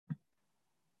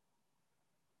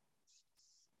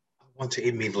Want to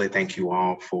immediately thank you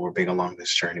all for being along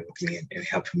this journey with me and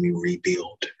helping me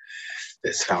rebuild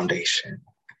this foundation.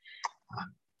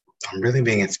 Um, I'm really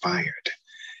being inspired.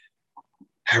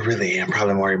 I really am,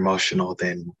 probably more emotional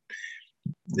than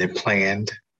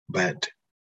planned, but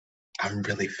I'm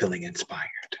really feeling inspired.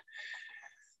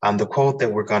 The quote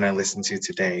that we're going to listen to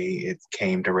today, it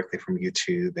came directly from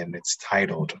YouTube, and it's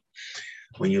titled,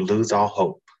 "When You Lose All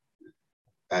Hope,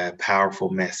 a Powerful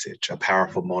Message, a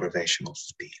Powerful Motivational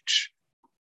Speech."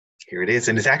 Here it is,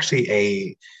 and it's actually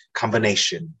a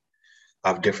combination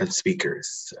of different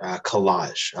speakers, a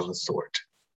collage of a sort.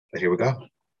 But here we go.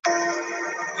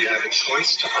 You have a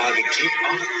choice to either give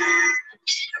up or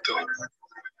keep going.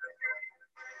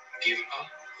 Give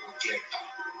up or get up.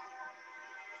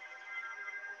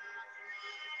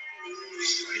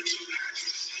 It's like you have to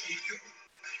save your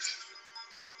life.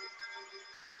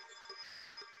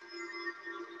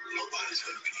 Nobody's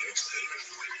going to be there saving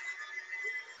for you.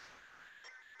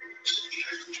 So we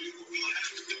have to do what we have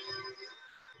to do.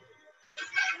 No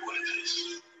matter what it is.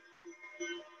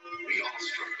 We all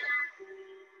struggle.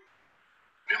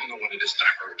 We all know what it is to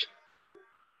hurt.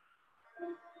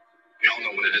 We all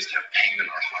know what it is to have pain in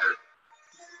our heart.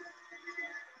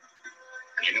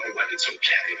 And you know what? It's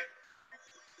okay.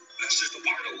 That's just a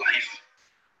part of life.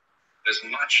 As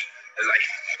much as I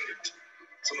hate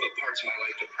some of the parts of my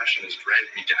life depression has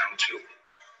dragged me down to,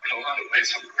 in a lot of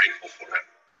ways I'm grateful for it.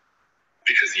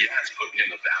 Because yeah, it's put me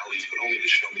in the valleys, but only to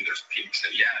show me there's peaks.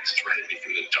 And yeah, it's dragged me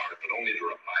through the dark, but only to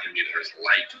remind me there's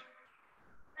light.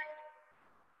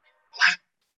 Life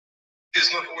is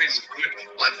not always good.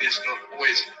 Life is not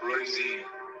always rosy.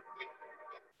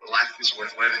 Life is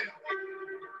worth living.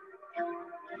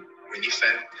 When you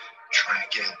fail, try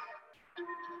again.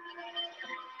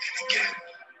 And again.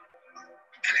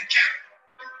 And again.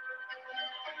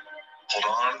 Hold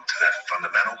on to that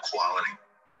fundamental quality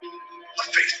of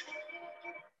faith.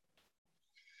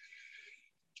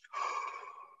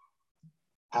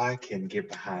 I can get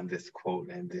behind this quote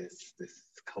and this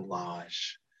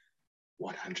collage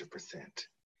 100%.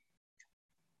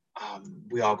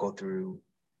 We all go through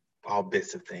all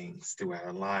bits of things throughout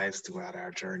our lives, throughout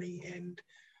our journey, and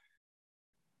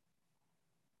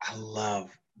I love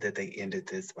that they ended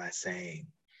this by saying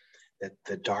that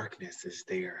the darkness is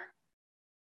there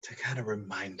to kind of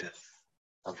remind us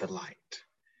of the light.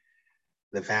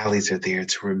 The valleys are there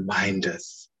to remind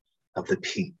us of the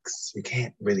peaks. You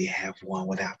can't really have one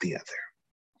without the other.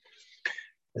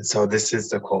 And so this is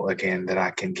the quote again that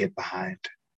I can get behind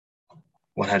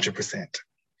 100%.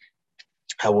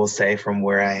 I will say from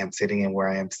where I am sitting and where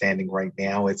I am standing right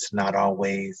now, it's not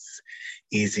always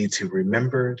easy to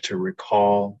remember, to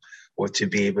recall, or to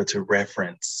be able to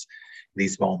reference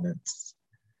these moments.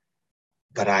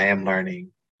 But I am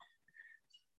learning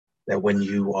that when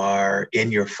you are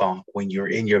in your funk, when you're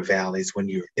in your valleys, when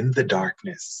you're in the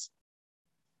darkness,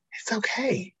 it's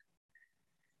okay.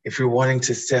 If you're wanting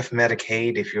to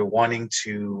self-medicate, if you're wanting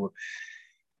to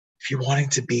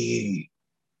be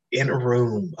in a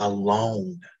room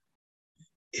alone,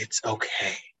 it's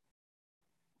okay.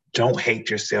 Don't hate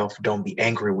yourself. Don't be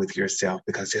angry with yourself,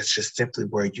 because that's just simply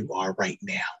where you are right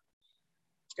now.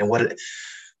 And what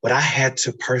I had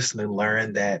to personally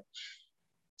learn, that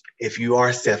if you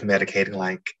are self-medicating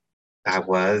like I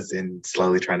was and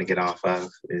slowly trying to get off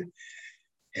of,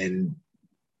 and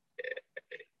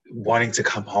wanting to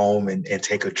come home and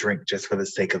take a drink just for the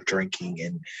sake of drinking,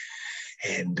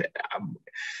 and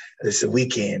it's a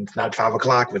weekend, it's not 5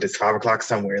 o'clock, but it's 5 o'clock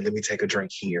somewhere, let me take a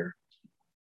drink here.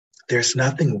 There's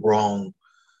nothing wrong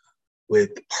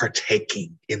with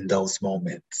partaking in those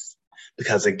moments,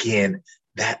 because again,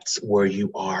 that's where you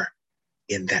are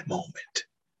in that moment.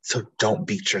 So don't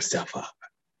beat yourself up.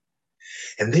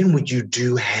 And then when you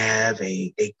do have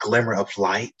a glimmer of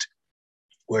light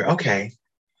where, okay,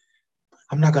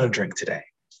 I'm not going to drink today.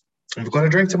 I'm going to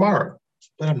drink tomorrow,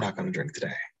 but I'm not going to drink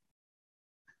today.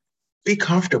 Be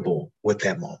comfortable with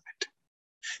that moment.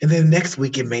 And then next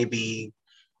week, it may be,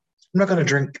 I'm not going to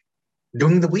drink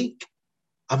during the week.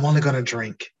 I'm only going to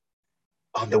drink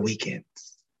on the weekends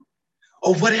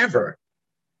or whatever.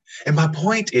 And my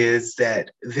point is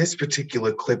that this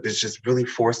particular clip is just really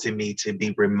forcing me to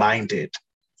be reminded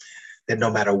that no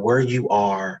matter where you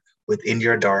are within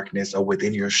your darkness or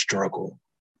within your struggle,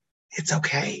 it's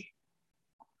okay.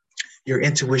 Your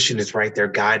intuition is right there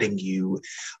guiding you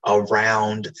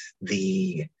around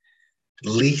the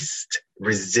least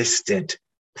resistant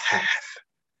path.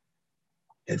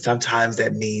 And sometimes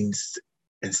that means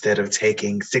instead of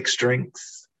taking 6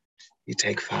 drinks, you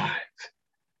take 5.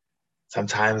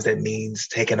 Sometimes that means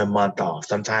taking a month off.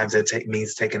 Sometimes it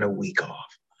means taking a week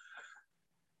off.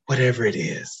 Whatever it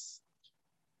is,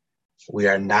 We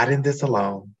are not in this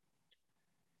alone,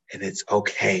 and it's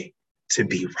okay to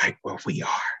be right where we are.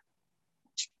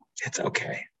 It's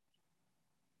okay.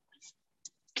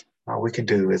 All we can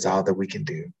do is all that we can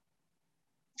do.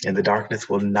 And the darkness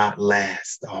will not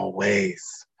last always.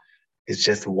 It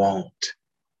just won't.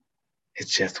 It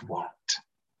just won't.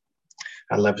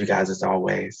 I love you guys as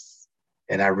always.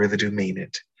 And I really do mean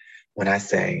it when I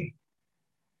say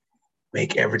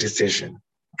make every decision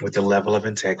with a level of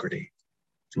integrity,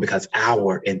 because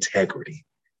our integrity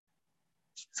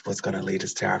is what's going to lead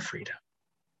us to our freedom.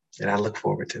 And I look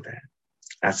forward to that.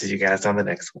 I'll see you guys on the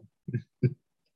next one.